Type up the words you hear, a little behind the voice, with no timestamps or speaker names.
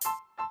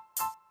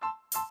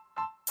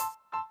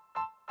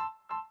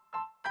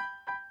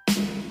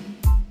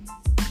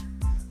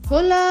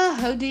Hola,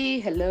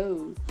 howdy,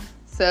 hello.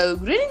 So,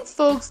 greetings,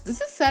 folks.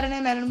 This is Sarana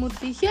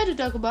Naranamurthy here to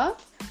talk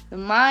about the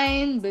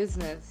mind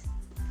business.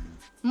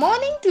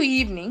 Morning to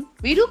evening,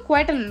 we do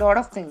quite a lot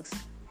of things.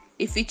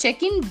 If we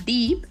check in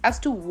deep as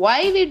to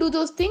why we do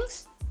those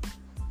things,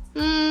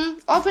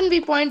 often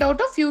we point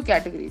out a few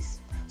categories.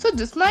 So,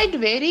 this might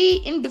vary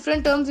in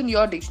different terms in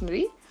your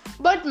dictionary,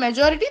 but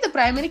majority, the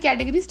primary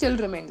categories still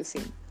remain the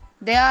same.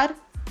 They are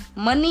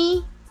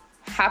money,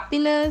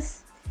 happiness,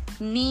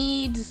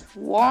 needs,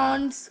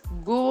 wants,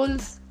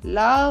 goals,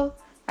 love,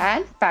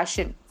 and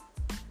passion.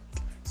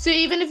 So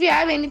even if you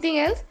have anything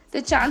else,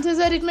 the chances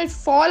are it might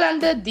fall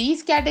under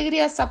these category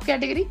or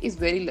subcategory is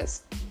very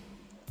less.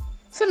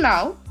 So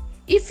now,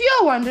 if you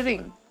are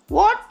wondering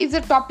what is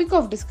the topic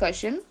of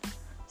discussion,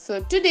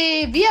 so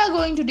today we are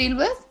going to deal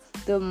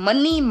with the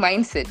money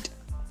mindset.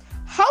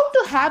 How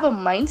to have a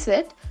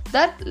mindset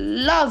that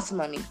loves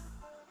money.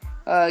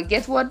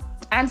 Guess what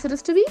answer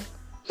is to be?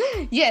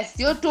 Yes,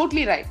 you're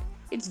totally right.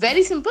 It's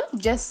very simple.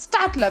 Just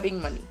start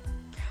loving money.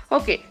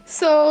 Okay,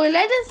 so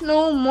let us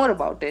know more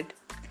about it.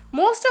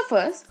 Most of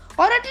us,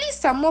 or at least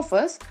some of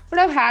us, would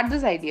have had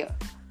this idea.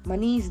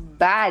 Money is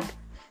bad.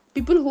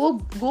 People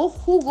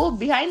who go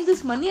behind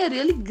this money are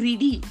really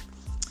greedy.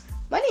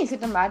 Money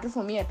isn't a matter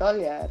for me at all,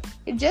 yeah.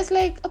 It's just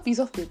like a piece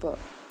of paper,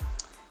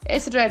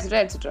 etc., etc.,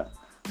 etc.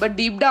 But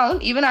deep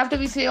down, even after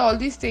we say all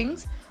these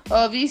things,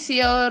 we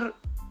see our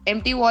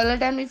empty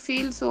wallet and we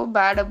feel so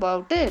bad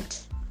about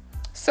it.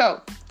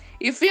 So,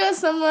 if you are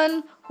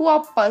someone who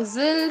are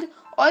puzzled,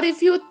 or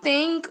if you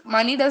think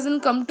money doesn't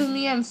come to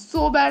me, I'm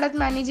so bad at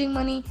managing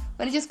money,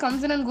 money just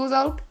comes in and goes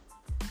out,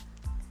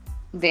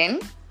 then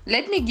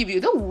let me give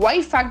you the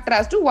why factor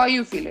as to why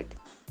you feel it.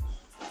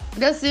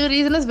 The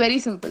reason is very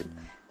simple.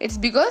 It's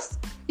because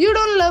you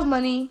don't love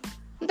money.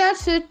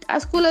 That's it,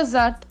 as cool as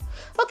that.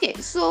 Okay,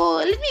 so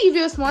let me give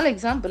you a small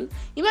example.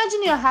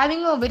 Imagine you're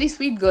having a very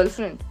sweet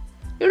girlfriend.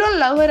 You don't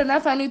love her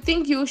enough and you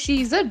think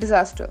she is a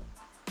disaster.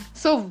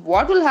 So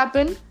what will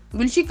happen?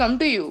 Will she come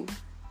to you?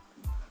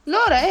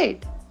 No, right?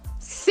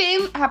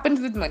 Same happens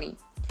with money.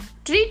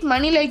 Treat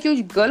money like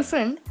your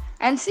girlfriend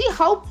and see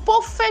how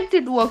perfect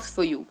it works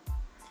for you.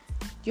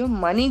 Your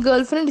money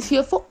girlfriend is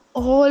here for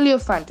all your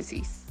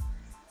fantasies.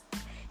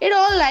 It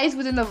all lies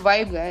within the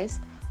vibe, guys.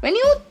 When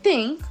you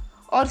think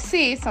or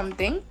say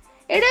something,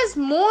 it is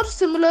more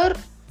similar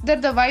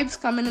that the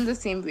vibes come in the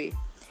same way.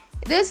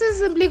 This is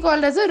simply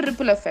called as a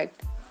ripple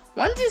effect.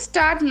 Once you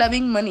start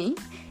loving money,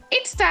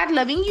 it starts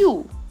loving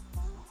you.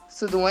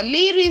 So the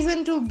only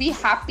reason to be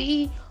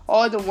happy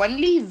or the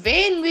only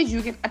way in which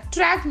you can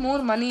attract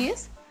more money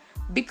is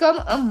become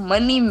a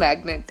money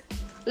magnet.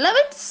 Love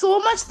it so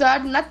much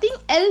that nothing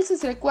else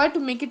is required to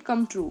make it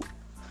come true.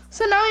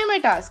 So now you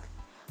might ask,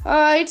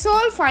 it's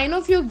all fine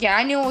of you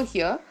Gani over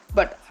here,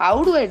 but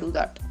how do I do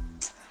that?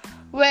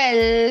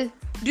 Well,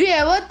 do you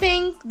ever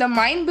think the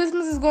mind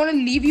business is going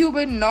to leave you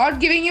by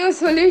not giving you a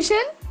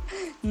solution?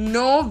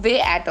 No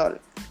way at all.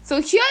 So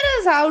here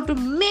is how to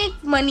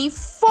make money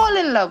fall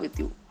in love with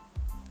you.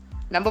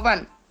 Number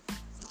 1.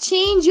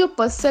 Change your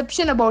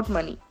perception about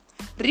money.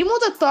 Remove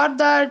the thought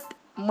that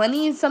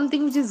money is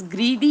something which is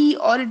greedy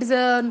or it is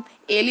an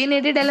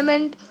alienated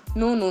element.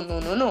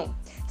 No.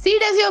 See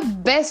it as your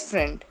best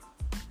friend.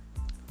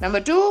 Number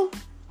 2.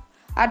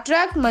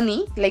 Attract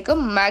money like a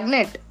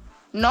magnet,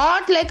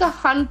 not like a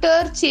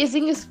hunter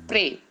chasing his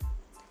prey.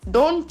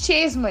 Don't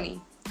chase money.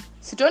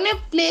 Sit on your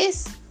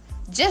place,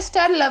 just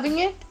start loving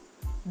it,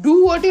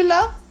 do what you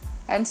love,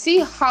 and see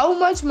how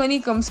much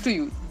money comes to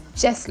you.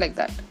 Just like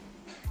that.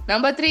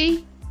 Number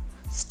 3.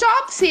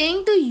 Stop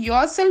saying to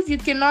yourself you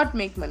cannot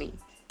make money.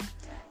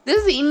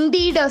 This is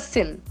indeed a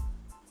sin.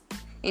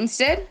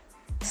 Instead,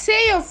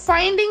 say you're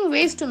finding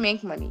ways to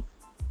make money.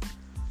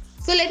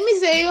 So let me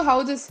say you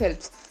how this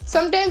helps.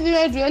 Sometimes we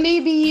might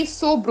really be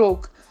so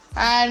broke,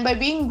 and by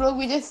being broke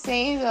we just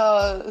say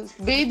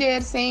be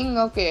there saying,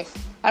 okay,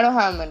 I don't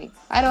have money.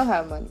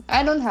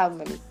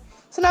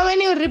 So now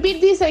when you repeat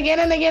this again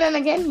and again and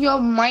again, your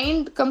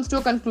mind comes to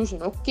a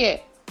conclusion.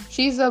 Okay,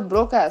 she's a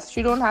broke ass,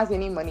 she don't have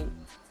any money.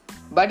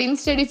 But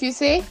instead if you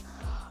say,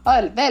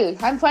 oh, well,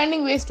 I'm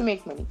finding ways to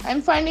make money,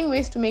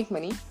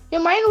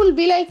 your mind will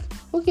be like,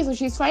 okay, so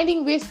she's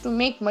finding ways to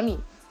make money,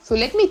 so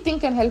let me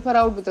think and help her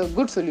out with a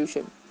good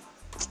solution.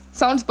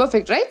 Sounds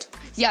perfect, right?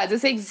 Yeah,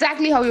 this is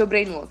exactly how your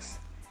brain works.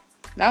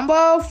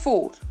 Number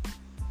 4.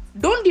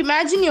 Don't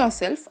imagine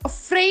yourself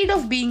afraid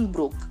of being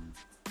broke.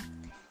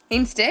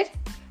 Instead,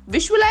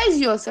 visualize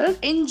yourself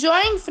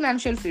enjoying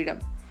financial freedom.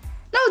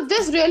 Now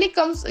this really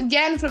comes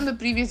again from the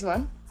previous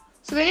one.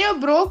 So when you're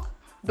broke,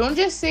 don't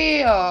just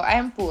say I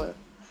am poor.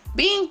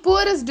 Being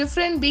poor is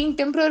different, being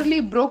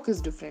temporarily broke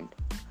is different.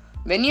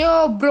 When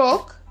you're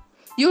broke,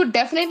 you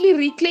definitely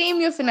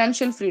reclaim your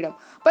financial freedom.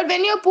 But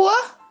when you're poor,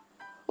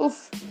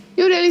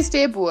 you really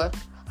stay poor.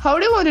 How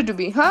do you want it to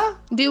be, huh?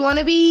 Do you want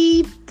to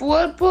be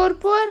poor,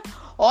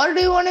 or do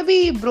you want to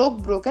be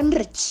broke and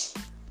rich?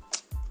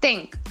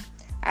 Think.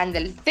 And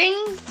the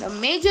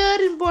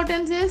major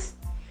importance is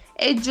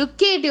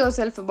educate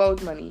yourself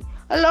about money.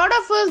 A lot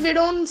of us, we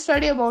don't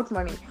study about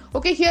money.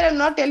 Okay, here I'm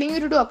not telling you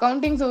to do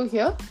accountings over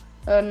here.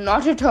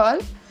 Not at all.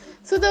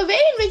 So, the way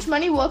in which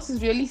money works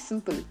is really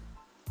simple.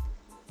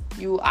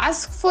 You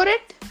ask for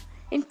it,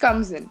 it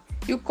comes in.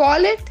 You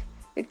call it,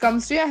 it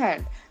comes to your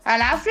hand.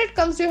 And after it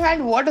comes to your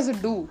hand, what does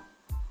it do?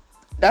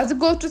 Does it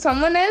go to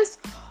someone else?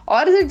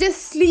 Or is it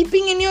just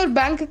sleeping in your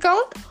bank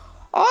account?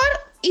 Or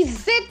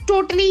is it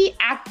totally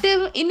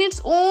active in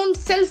its own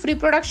self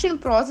reproduction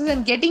process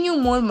and getting you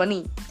more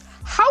money?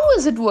 How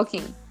is it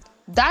working?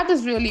 That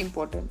is really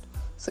important.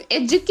 So,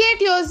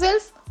 educate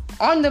yourself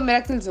on the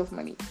miracles of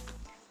money.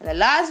 And the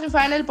last and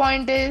final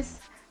point is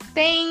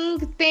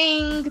think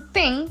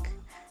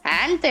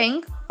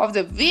of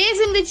the ways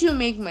in which you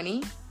make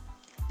money,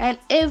 and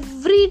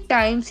every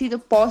time see the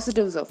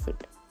positives of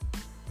it.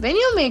 When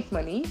you make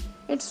money,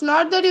 it's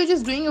not that you're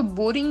just doing a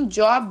boring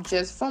job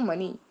just for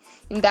money.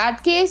 In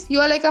that case, you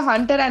are like a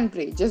hunter and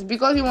prey. Just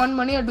because you want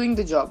money, you're doing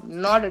the job.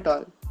 Not at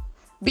all.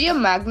 Be a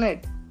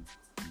magnet.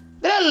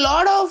 There are a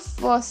lot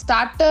of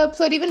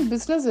startups or even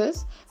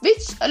businesses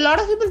which a lot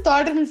of people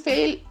thought it will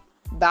fail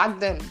back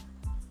then.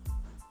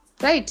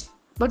 Right?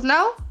 But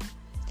now,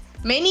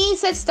 many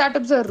such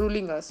startups are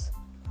ruling us.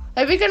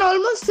 Like we can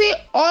almost say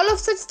all of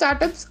such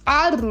startups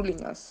are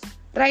ruling us.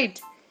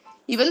 Right?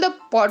 Even the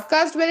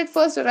podcast, when it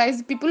first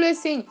arose, people were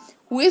saying,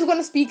 who is going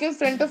to speak in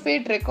front of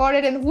it, record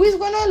it, and who is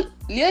going to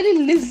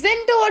really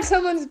listen to what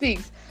someone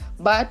speaks?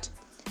 But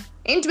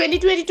in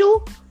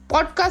 2022,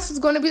 podcast is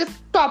going to be the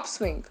top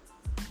swing.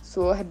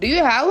 So, do you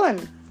have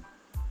one?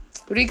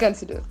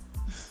 Reconsider.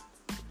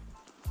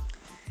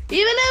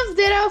 Even if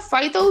there are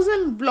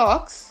 5,000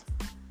 blocks,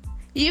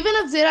 even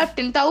if there are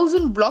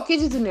 10,000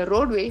 blockages in a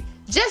roadway,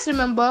 just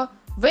remember,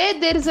 where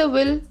there is a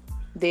will,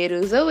 there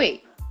is a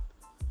way.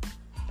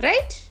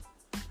 Right?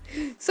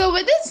 So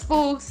with this,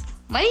 folks,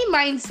 my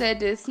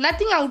mindset is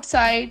nothing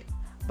outside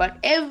but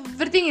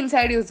everything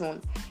inside your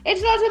zone.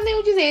 It's not something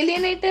which is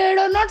alienated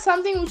or not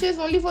something which is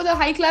only for the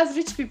high class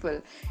rich people.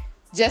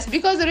 Just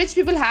because the rich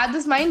people have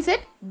this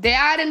mindset, they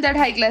are in that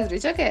high class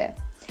rich, okay?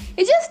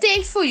 It just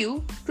takes for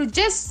you to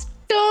just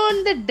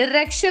turn the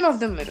direction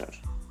of the mirror.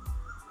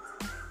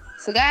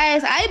 So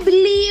guys, I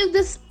believe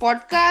this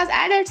podcast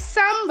added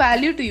some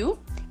value to you.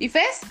 If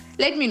yes,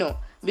 let me know,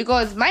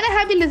 because my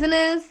happy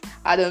listeners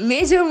are the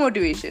major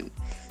motivation.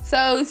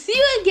 So see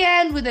you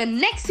again with the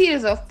next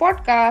series of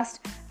podcast,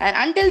 and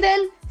until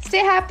then, stay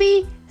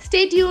happy,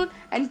 stay tuned,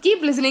 and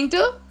keep listening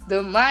to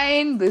The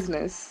Mind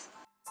Business.